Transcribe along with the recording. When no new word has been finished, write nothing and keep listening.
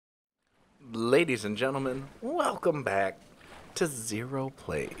Ladies and gentlemen, welcome back to Zero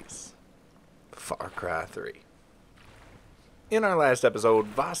Plays Far Cry 3. In our last episode,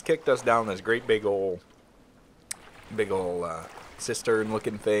 Voss kicked us down this great big ol' cistern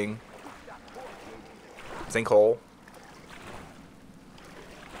looking thing. Sinkhole.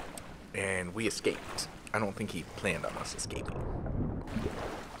 And we escaped. I don't think he planned on us escaping.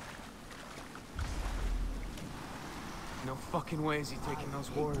 No fucking way is he taking those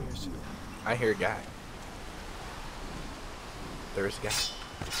warriors. I hear a guy. There's a guy.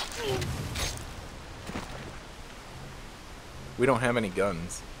 We don't have any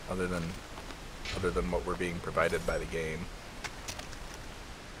guns other than what we're being provided by the game.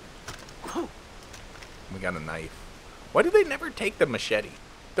 We got a knife. Why do they never take the machete?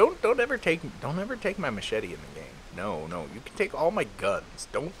 Don't ever take my machete in the game. No, you can take all my guns.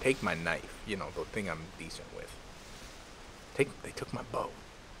 Don't take my knife. You know, the thing I'm decent with. They took my bow.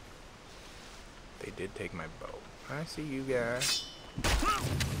 They did take my bow. I see you guys.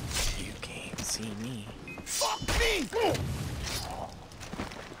 You can't see me. Fuck me!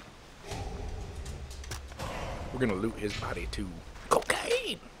 We're gonna loot his body too.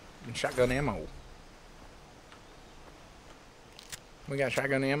 Cocaine and shotgun ammo. We got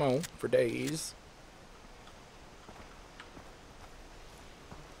shotgun ammo for days.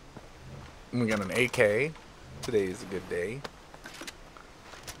 We got an AK. Today is a good day.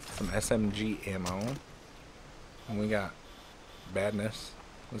 Some SMG ammo. And we got badness.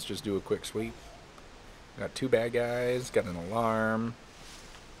 Let's just do a quick sweep. Got two bad guys. Got an alarm.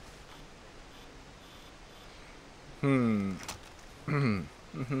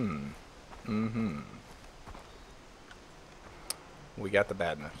 We got the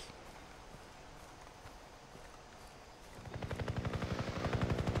badness.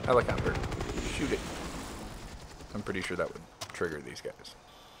 Helicopter. Shoot it. I'm pretty sure that would trigger these guys.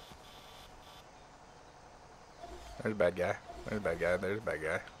 There's a bad guy. There's a bad guy. There's a bad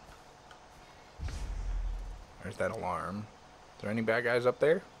guy. There's that alarm. Is there any bad guys up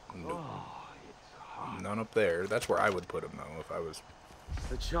there? Nope. None up there. That's where I would put him, though, if I was...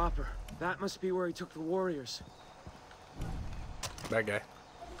 The chopper. That must be where he took the warriors. Bad guy.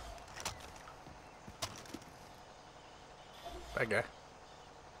 Bad guy.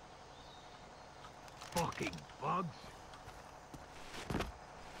 Fucking bugs.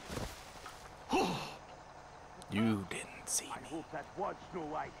 You didn't see I me. hope that was Snow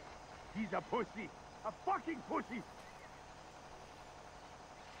White. He's a pussy. A fucking pussy.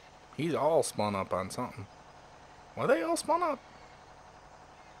 He's all spun up on something. Why they all spun up?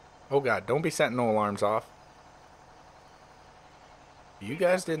 Oh god, don't be setting no alarms off. You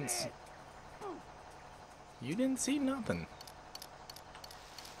guys didn't see... You didn't see nothing.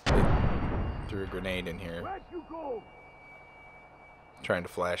 Threw a grenade in here. Where'd you go? Trying to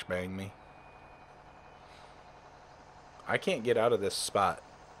flashbang me. I can't get out of this spot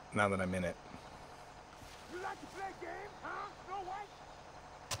now that I'm in it. You like to play games, huh, Snow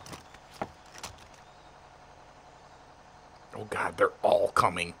White? Oh god, they're all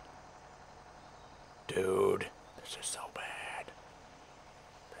coming. Dude, this is so bad.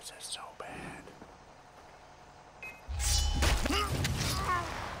 This is so bad.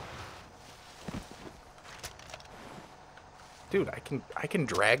 Dude, I can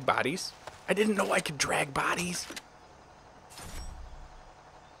drag bodies. I didn't know I could drag bodies.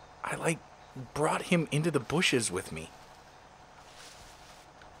 I like brought him into the bushes with me.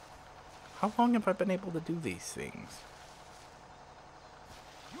 How long have I been able to do these things?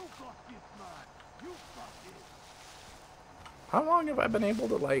 You got this, man. You got this. How long have I been able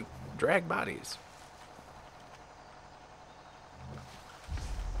to, like, drag bodies?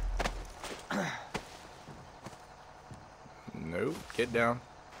 Nope, get down.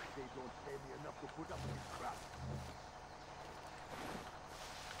 They don't pay me enough to put up with this crap.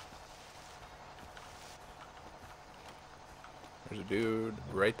 There's a dude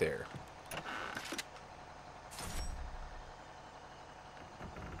right there.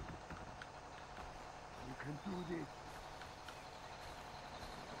 You can do this.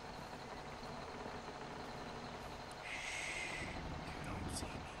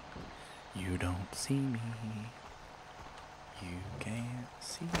 You don't see me. You can't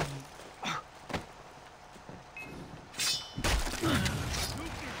see me.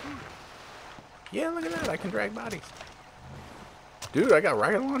 Yeah, look at that. I can drag bodies. Dude, I got a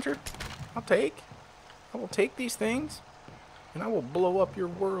rocket launcher. I will take these things, and I will blow up your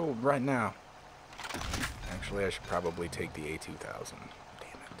world right now. Actually, I should probably take the A2000.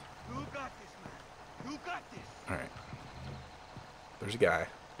 Damn it. You got this, man. You got this. Alright. There's a guy.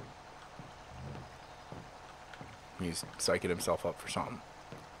 He's psyching himself up for something.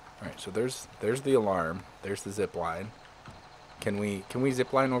 Alright, so there's the alarm. There's the zip line. Can we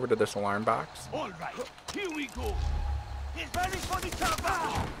zip line over to this alarm box? All right, here we go. He's ready for the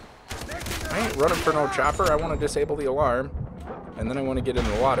chopper. I ain't running for no chopper. I want to disable the alarm. And then I want to get in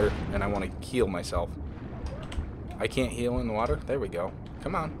the water. And I want to heal myself. I can't heal in the water? There we go.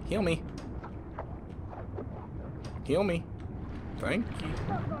 Come on, heal me. Heal me. Thank you.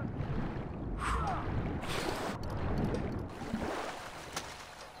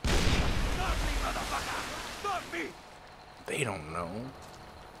 They don't know.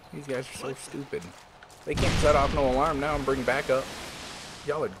 These guys are so stupid. They can't set off no alarm now and bring backup.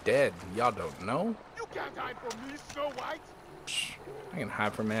 Y'all are dead. Y'all don't know? You can't hide from me, Snow White. Psh, I can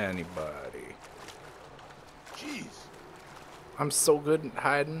hide from anybody. Jeez. I'm so good at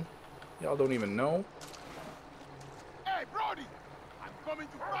hiding. Y'all don't even know. Hey, Brody. I'm coming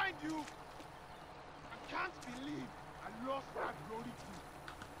to find you. I can't believe I lost that Brody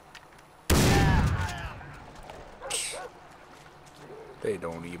too. They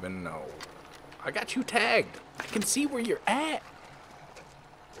don't even know. I got you tagged. I can see where you're at.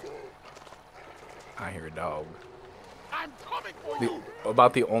 I hear a dog. I'm coming for you.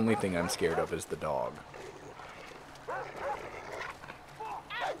 About the only thing I'm scared of is the dog.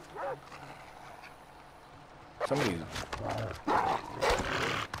 Somebody's...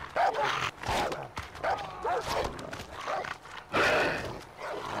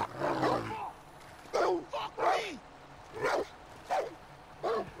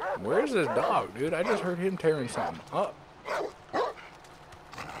 Where's this dog, dude? I just heard him tearing something up.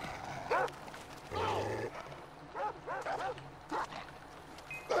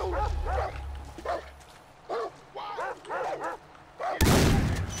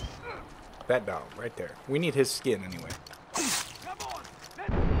 That dog right there. We need his skin anyway.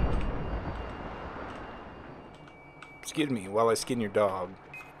 Excuse me while I skin your dog.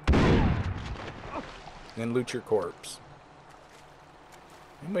 Then loot your corpse.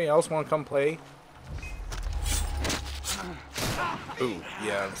 Anybody else want to come play? Ooh,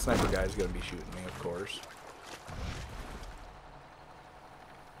 yeah, the sniper guy's gonna be shooting me, of course.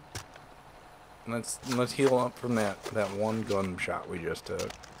 Let's heal up from that one gunshot we just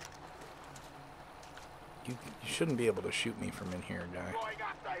took. You shouldn't be able to shoot me from in here, guy.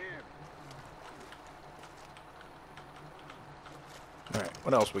 Alright,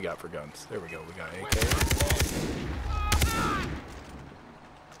 what else we got for guns? There we go, we got AK.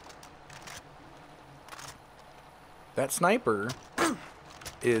 That sniper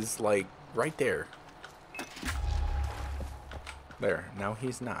is like right there. There, now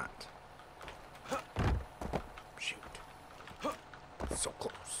he's not. Shoot. So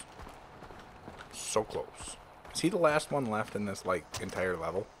close. So close. Is he the last one left in this, like, entire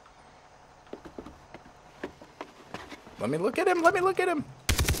level? Let me look at him. Let me look at him.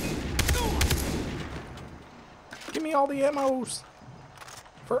 Give me all the ammos.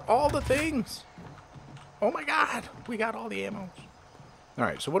 For all the things. Oh my god. We got all the ammos.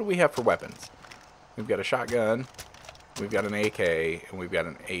 Alright, so what do we have for weapons? We've got a shotgun. We've got an AK. And we've got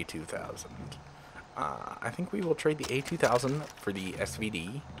an A2000. I think we will trade the A2000 for the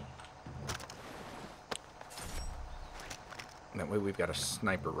SVD. That way we've got a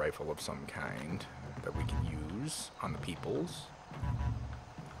sniper rifle of some kind that we can use on the peoples.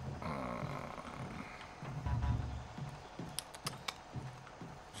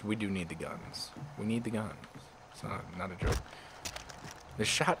 So we do need the guns. We need the guns. It's not a joke. The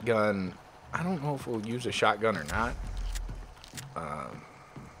shotgun, I don't know if we'll use a shotgun or not.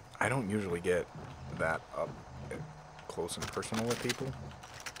 I don't usually get that up close and personal with people.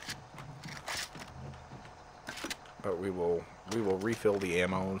 But we will refill the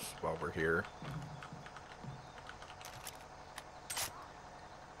ammos while we're here.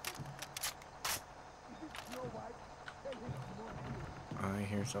 I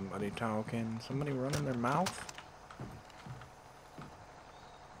hear somebody talking. Somebody running their mouth.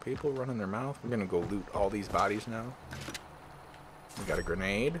 People running their mouth. We're gonna go loot all these bodies now. We got a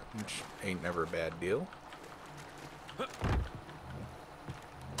grenade, which ain't never a bad deal. I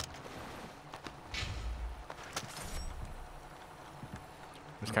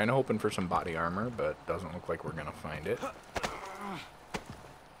was kind of hoping for some body armor, but doesn't look like we're gonna find it.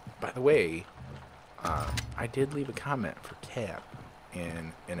 By the way, I did leave a comment for Cap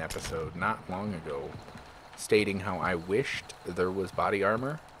in an episode not long ago stating how I wished there was body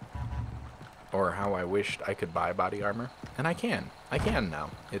armor, or how I wished I could buy body armor, and I can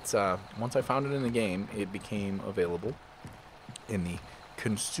now. It's once I found it in the game, it became available in the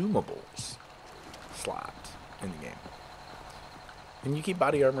consumables slot in the game. And you keep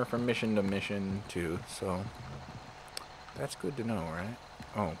body armor from mission to mission too, so that's good to know, right?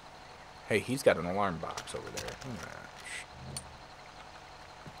 Oh, Hey, he's got an alarm box over there.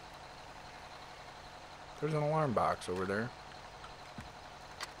 There's an alarm box over there.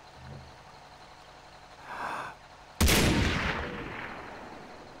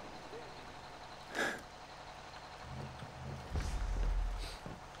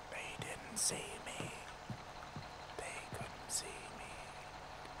 They didn't see me. They couldn't see me.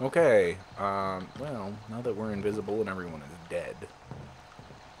 Okay, well, now that we're invisible and everyone is dead.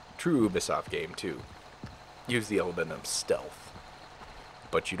 True Ubisoft game, too. Use the element of stealth.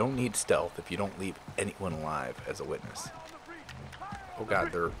 But you don't need stealth if you don't leave anyone alive as a witness. Oh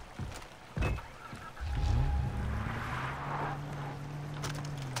god, they're...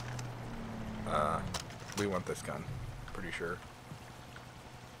 we want this gun. Pretty sure.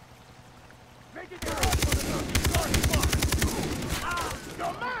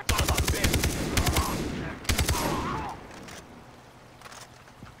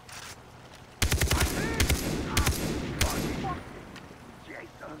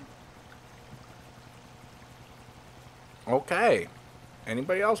 Okay.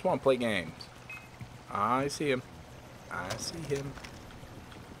 Anybody else want to play games? I see him. I see him.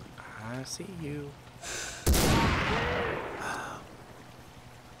 I see you.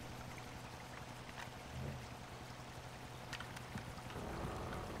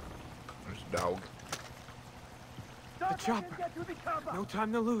 There's a dog. The chopper. No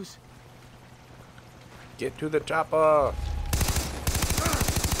time to lose. Get to the chopper.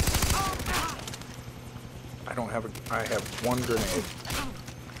 I don't have a... I have one grenade.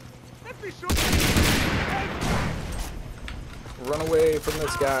 Run away from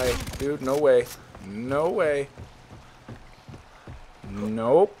this guy. Dude, no way. No way.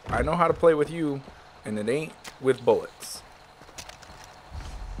 Nope. I know how to play with you, and it ain't with bullets.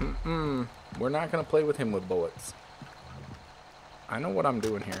 We're not going to play with him with bullets. I know what I'm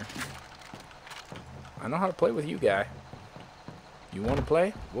doing here. I know how to play with you, guy. You want to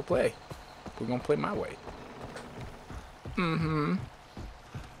play? We'll play. We're going to play my way.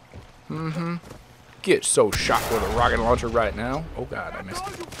 Get so shot with a rocket launcher right now. Oh god, I missed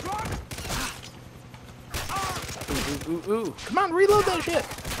it. Ooh. Come on, reload that shit.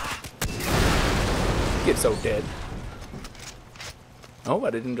 Get so dead. Oh,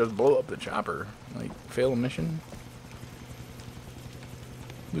 I didn't just blow up the chopper. Like, fail a mission.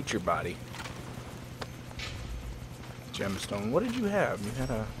 Loot your body. Gemstone. What did you have? You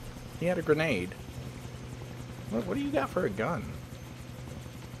had a... He had a grenade. What do you got for a gun?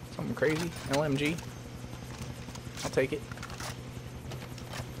 Something crazy? LMG? I'll take it.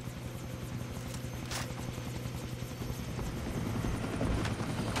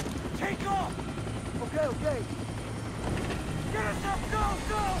 Take off! Okay. Get us up,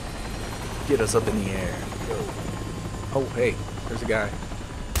 go! Get us up in the air. Go. Oh, hey, there's a guy.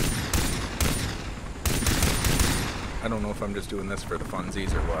 I don't know if I'm just doing this for the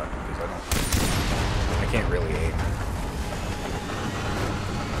funsies or what, because I can't really aim.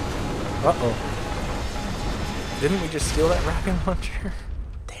 Uh-oh. Didn't we just steal that rocket launcher?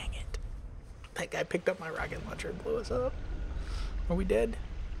 Dang it. That guy picked up my rocket launcher and blew us up. Are we dead?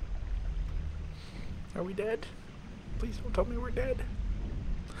 Are we dead? Please don't tell me we're dead.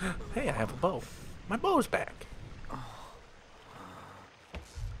 Hey, I have a bow. My bow's back.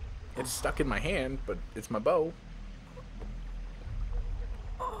 It's stuck in my hand, but it's my bow.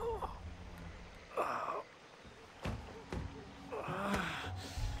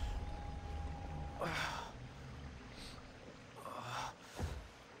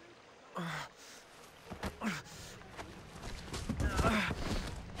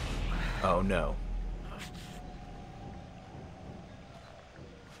 Oh no.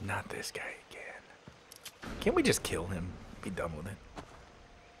 Not this guy again. Can't we just kill him? Be done with it.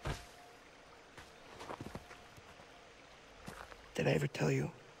 Did I ever tell you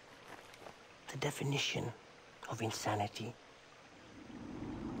the definition of insanity?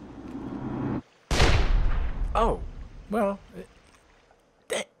 Oh, well,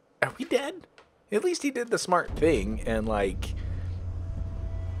 are we dead? At least he did the smart thing and, like,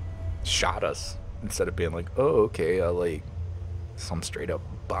 shot us instead of being like, oh, okay, like, some straight up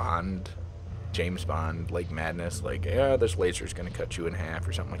Bond, James Bond, like, madness, like, yeah, this laser's gonna cut you in half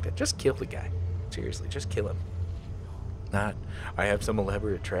or something like that. Just kill the guy. Seriously, just kill him. Not, I have some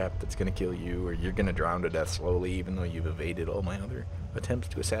elaborate trap that's gonna kill you, or you're gonna drown to death slowly even though you've evaded all my other attempts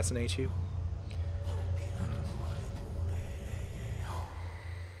to assassinate you.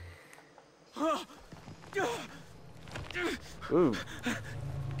 Ooh.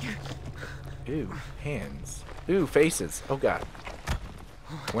 Ooh, hands. Ooh, faces. Oh god.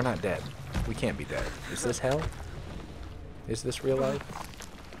 We're not dead. We can't be dead. Is this hell? Is this real life?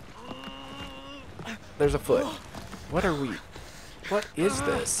 there's a foot. What are we? What is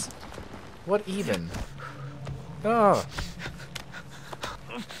this? What even? Oh.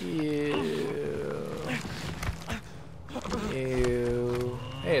 Ew. Ew.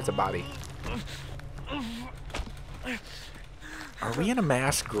 Hey, it's a body. Are we in a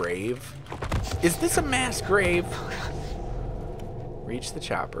mass grave? Is this a mass grave? Reach the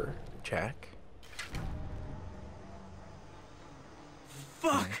chopper. Check.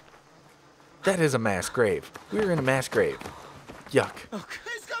 Fuck! That is a mass grave. We're in a mass grave. Yuck.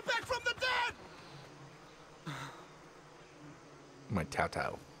 He's come back from the dead! My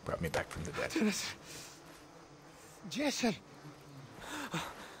Tao brought me back from the dead. Dennis. Jason,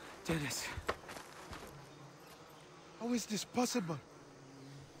 Dennis. how is this possible?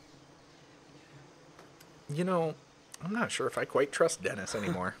 You know, I'm not sure if I quite trust Dennis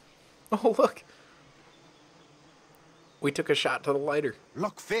anymore. Oh, look. We took a shot to the lighter.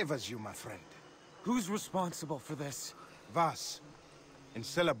 Luck favors you, my friend. Who's responsible for this? Vas, in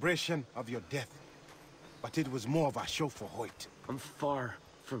celebration of your death. But it was more of a show for Hoyt. I'm far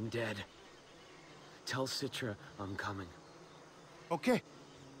from dead. Tell Citra I'm coming. Okay,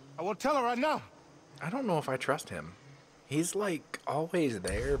 I will tell her right now. I don't know if I trust him. He's like always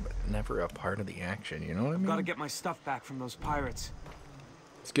there, but never a part of the action. You know what I mean? Gotta get my stuff back from those pirates.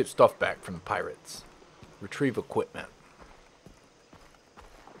 Let's get stuff back from the pirates. Retrieve equipment.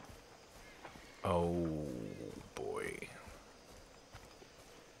 Oh, boy.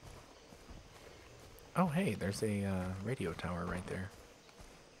 Oh, hey, there's a radio tower right there.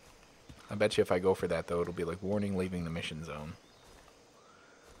 I bet you if I go for that, though, it'll be like, warning, leaving the mission zone.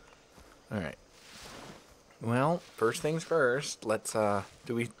 Alright. Well, first things first, let's,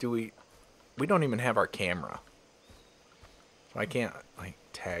 we don't even have our camera. So I can't, like,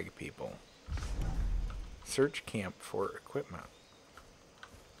 tag people. Search camp for equipment.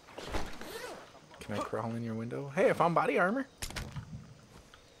 Can I crawl in your window? Hey, I found body armor.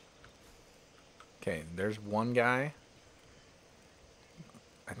 Okay, there's one guy.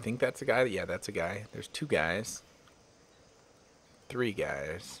 I think that's a guy. Yeah, that's a guy. There's two guys. Three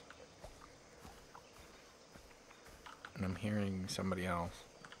guys. And I'm hearing somebody else.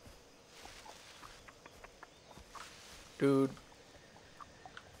 Dude.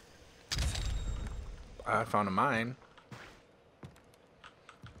 I found a mine.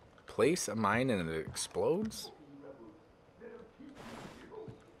 Place a mine and it explodes?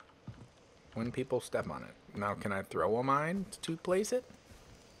 When people step on it. Now, can I throw a mine to place it?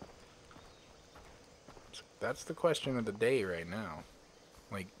 That's the question of the day right now.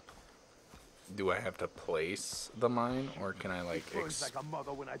 Like, do I have to place the mine, or can I like? Like a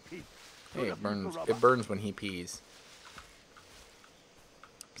mother when I pee. Hey, it burns. It burns when he pees.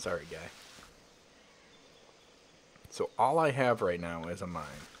 Sorry, guy. So all I have right now is a mine.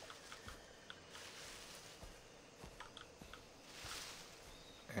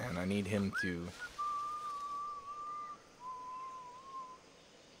 And I need him to...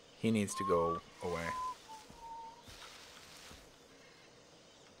 He needs to go away.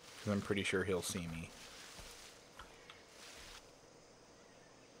 Because I'm pretty sure he'll see me.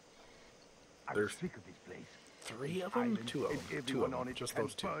 There's Sick of this place. three of them? Two of them. Two of them. Just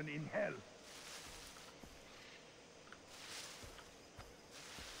those two. Burn in hell.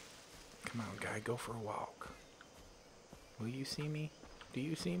 Come on, guy. Go for a walk. Will you see me? Do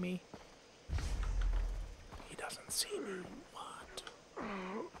you see me? He doesn't see me. What?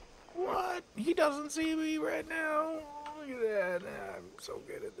 What? He doesn't see me right now? Look at that. I'm so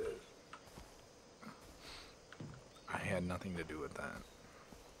good at this. I had nothing to do with that.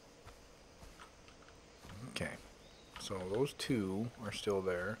 Okay. So those two are still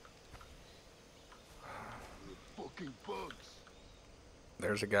there. Fucking bugs.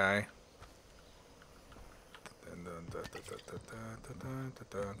 There's a guy.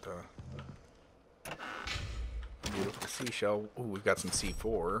 Beautiful seashell. Ooh, we've got some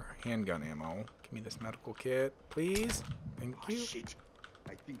C4 handgun ammo. Give me this medical kit, please. Thank you. Shit.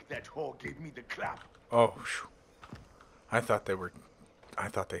 I think that whore gave me the clap. Oh, I thought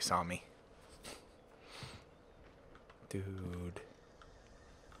they saw me. Dude,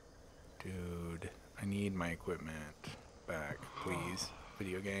 I need my equipment back, please.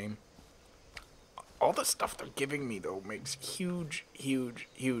 Video game. All the stuff they're giving me, though, makes huge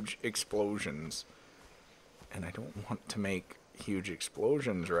explosions. And I don't want to make huge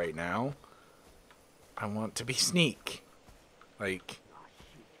explosions right now. I want to be sneak. Like,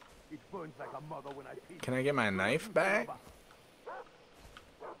 It burns like a mother when I pee. can I get my knife back?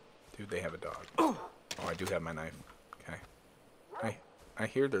 Dude, they have a dog. Oh, I do have my knife. Okay. I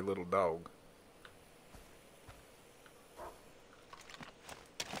hear their little dog.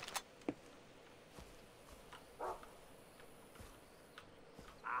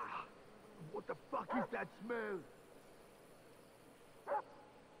 that smell?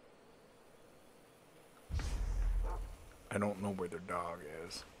 I don't know where their dog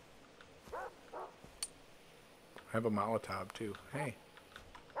is. I have a Molotov too. Hey.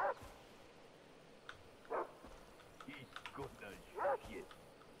 He's good as shit.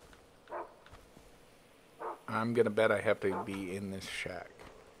 I'm gonna bet I have to be in this shack.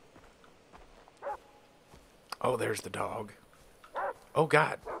 Oh, there's the dog. Oh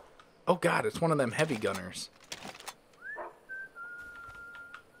God. Oh God, it's one of them heavy gunners.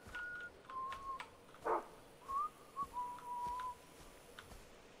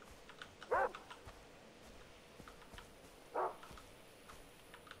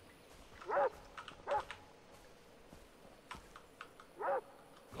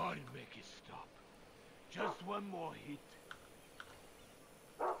 Gotta make it stop. Just one more hit.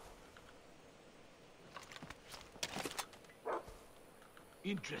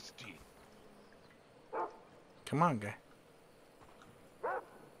 Interesting. Come on, guy.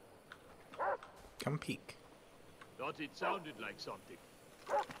 Come peek. Thought it sounded like something.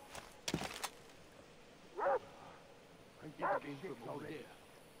 I'm getting shit already.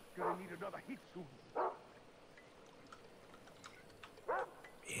 Gonna need another hit soon.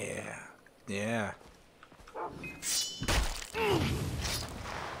 Yeah. Yeah.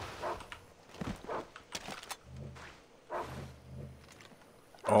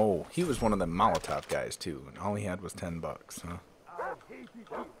 Oh, he was one of the Molotov guys too, and all he had was $10, huh? I hate it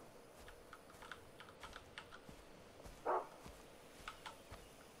here.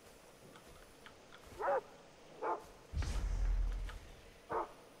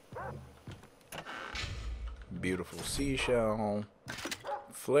 Beautiful seashell.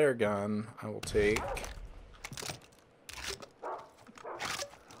 Flare gun, I will take.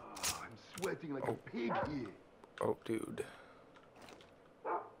 I'm sweating like a pig here. Oh, dude.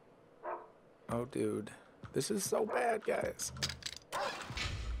 Oh, dude. This is so bad, guys.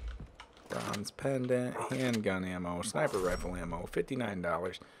 Bronze pendant, handgun ammo, sniper rifle ammo,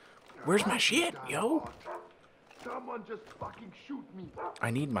 $59. Where's my shit, yo? Someone just fucking shoot me. I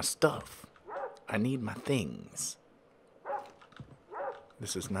need my stuff. I need my things.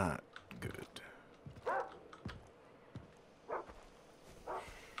 This is not good.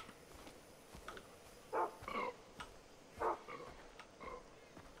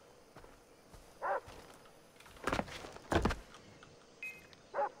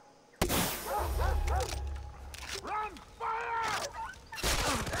 Run! Fire!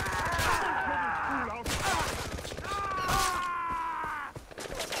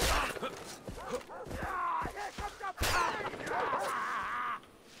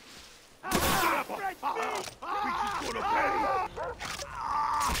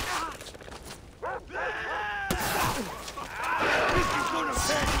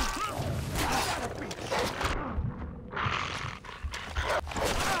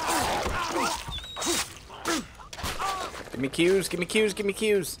 Give me cues, give me cues, give me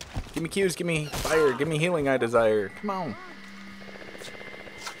cues. Give me cues, give me fire, give me healing I desire. Come on.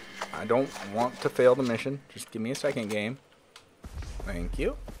 I don't want to fail the mission. Just give me a second game. Thank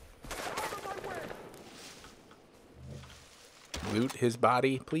you. Loot his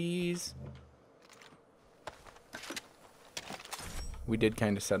body, please. We did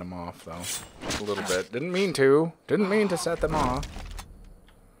kind of set him off, though. A little bit. Didn't mean to. Didn't mean to set them off.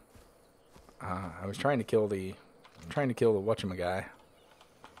 I was trying to kill the whatchamaguy.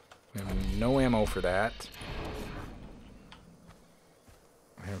 I have no ammo for that.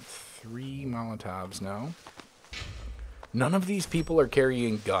 I have 3 Molotovs now. None of these people are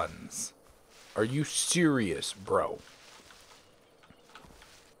carrying guns. Are you serious, bro?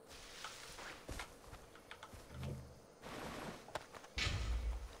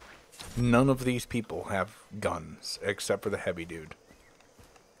 None of these people have guns, except for the heavy dude.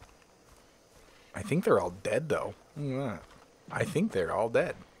 I think they're all dead, though. I think they're all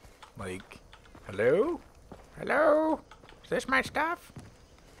dead. Like, hello? Hello? Is this my stuff?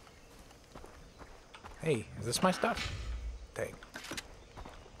 Hey, is this my stuff? Dang.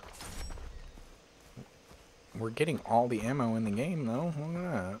 We're getting all the ammo in the game, though. Look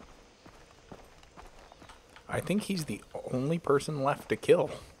at that. I think he's the only person left to kill.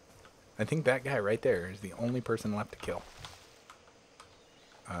 I think that guy right there is the only person left to kill.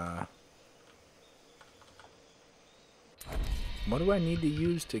 What do I need to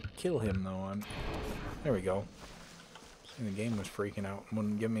use to kill him, though? There we go. See, the game was freaking out.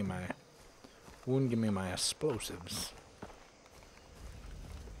 Wouldn't give me my explosives.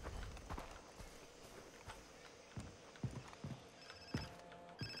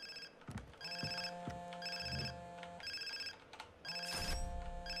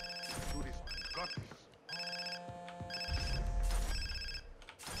 Do this. Got this.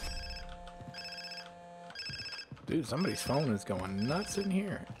 Dude, somebody's phone is going nuts in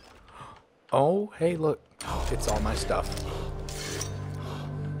here. Oh, hey, look. It's all my stuff.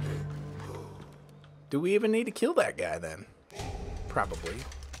 Do we even need to kill that guy then? Probably.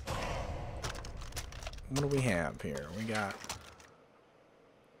 What do we have here? We got...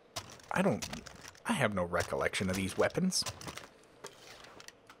 I have no recollection of these weapons.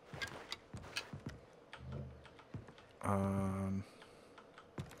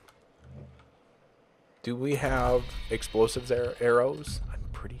 Do we have explosives arrows? I'm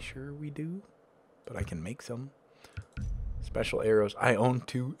pretty sure we do, but I can make some. Special arrows. I own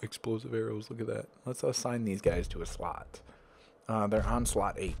 2 explosive arrows. Look at that. Let's assign these guys to a slot. They're on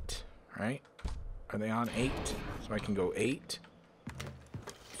slot 8, right? Are they on 8? So I can go 8.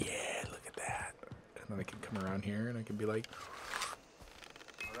 Yeah, look at that. And then I can come around here and I can be like,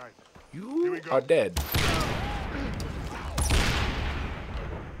 All right. you are dead.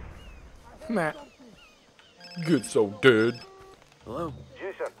 Matt. Get so dead. Hello?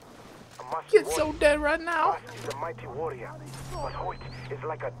 Jason, a master Get so dead right now. Mask is a mighty warrior, but Hoyt is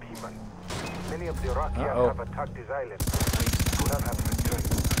like a demon. Many of the Rockians have attacked this island. Do not have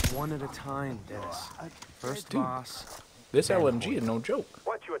returned. One at a time, Dennis. First Dude. boss. This then LMG Hoyt. is no joke.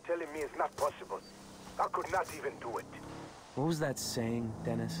 What you are telling me is not possible. I could not even do it. What was that saying,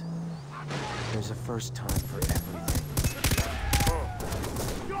 Dennis? There's a first time for everything.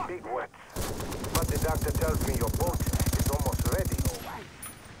 Big wets. But the doctor tells me your boat is almost ready.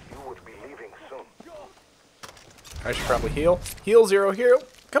 You would be leaving soon. I should probably heal. Heal, Zero Hero.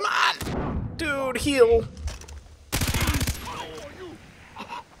 Come on! Dude, heal.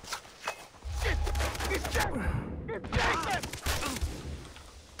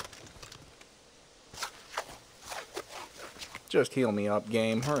 Just heal me up,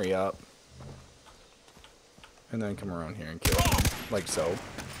 game. Hurry up. And then come around here and kill him. Like so.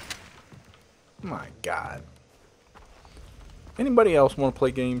 My God. Anybody else want to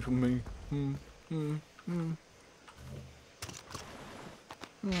play games with me? Give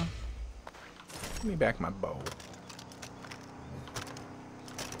me back my bow.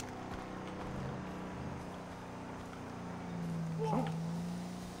 Oh.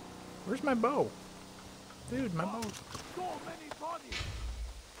 Where's my bow? Dude, my bow. So many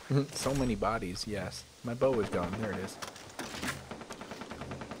bodies. So many bodies, yes. My bow is gone. There it is.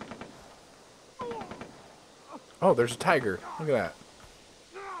 Oh, there's a tiger. Look at that.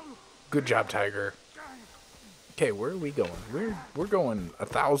 Good job, tiger. Okay, where are we going? We're going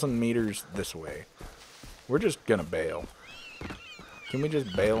 1,000 meters this way. We're just gonna bail. Can we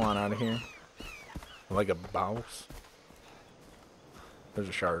just bail on out of here? Like a mouse? There's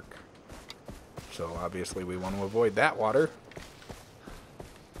a shark. So obviously we want to avoid that water.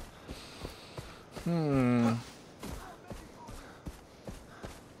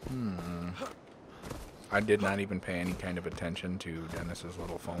 I did not even pay any kind of attention to Dennis's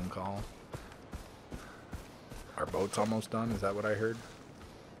little phone call. Our boat's almost done, is that what I heard?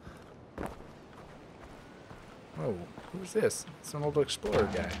 Oh, who's this? It's an old explorer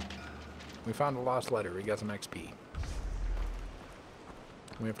guy. We found a lost letter, we got some XP.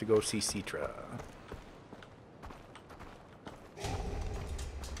 We have to go see z3r0.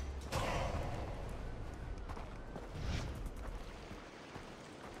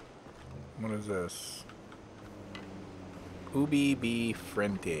 What is this? Ubi B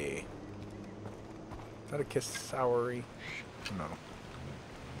Frente. Is that a cassowary? No.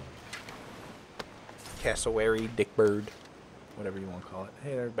 Cassowary, dickbird, whatever you want to call it.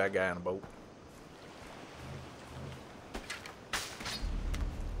 Hey, there's a bad guy on a boat.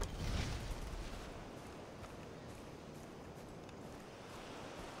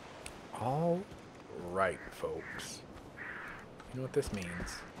 All right, folks. You know what this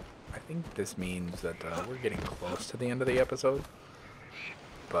means? I think this means that we're getting close to the end of the episode,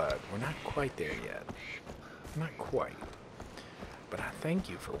 but we're not quite there yet. Not quite. But I thank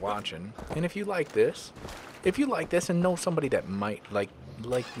you for watching. And if you like this, and know somebody that might like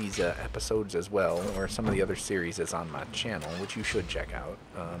these episodes as well, or some of the other series that's on my channel, which you should check out,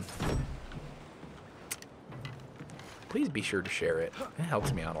 please be sure to share it. It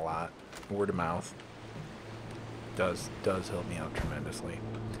helps me out a lot. Word of mouth does help me out tremendously.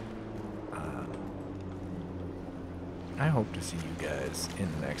 I hope to see you guys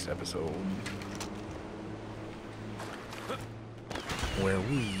in the next episode, where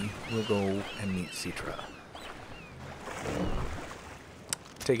we will go and meet z3r0.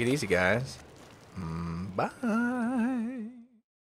 Take it easy, guys. Bye.